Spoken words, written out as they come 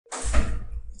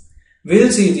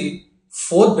We'll see the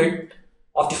fourth bit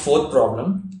of the fourth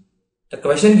problem. The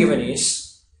question given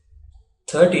is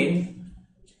 13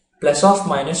 plus or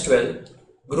minus 12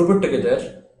 grouped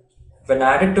together when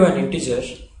added to an integer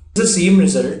is the same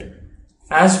result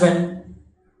as when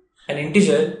an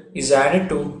integer is added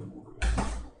to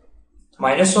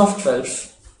minus of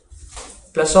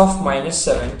 12 plus of minus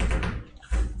 7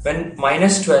 when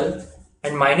minus 12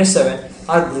 and minus 7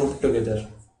 are grouped together.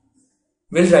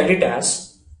 We'll write it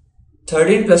as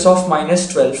 13 plus of minus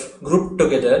 12 grouped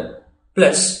together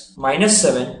plus minus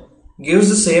 7 gives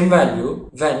the same value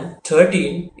when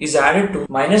 13 is added to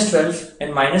minus 12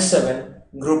 and minus 7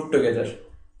 grouped together.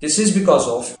 This is because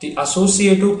of the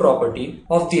associative property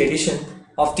of the addition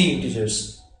of the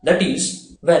integers. That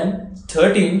is, when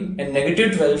 13 and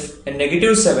negative 12 and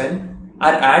negative 7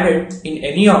 are added in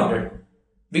any order,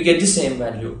 we get the same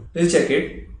value. We'll check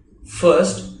it.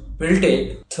 First, we'll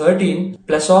take 13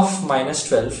 plus of minus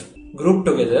 12 grouped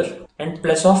together and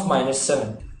plus of minus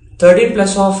 7. 13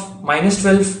 plus of minus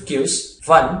 12 gives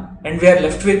 1 and we are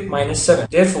left with minus 7.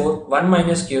 Therefore, 1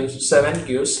 minus gives 7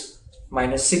 gives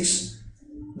minus 6.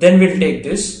 Then we'll take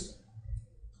this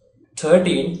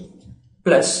 13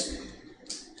 plus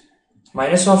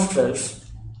minus of 12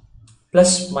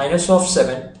 plus minus of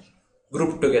 7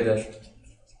 grouped together.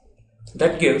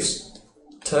 That gives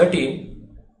 13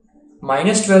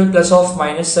 minus 12 plus of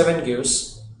minus 7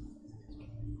 gives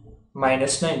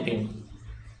minus 19.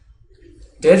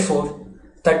 Therefore,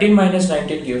 13 minus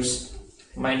 19 gives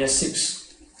minus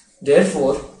 6.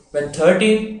 Therefore, when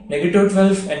 13, negative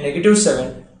 12 and negative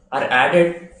 7 are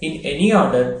added in any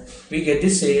order, we get the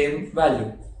same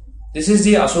value. This is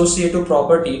the associative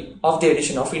property of the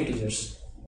addition of integers.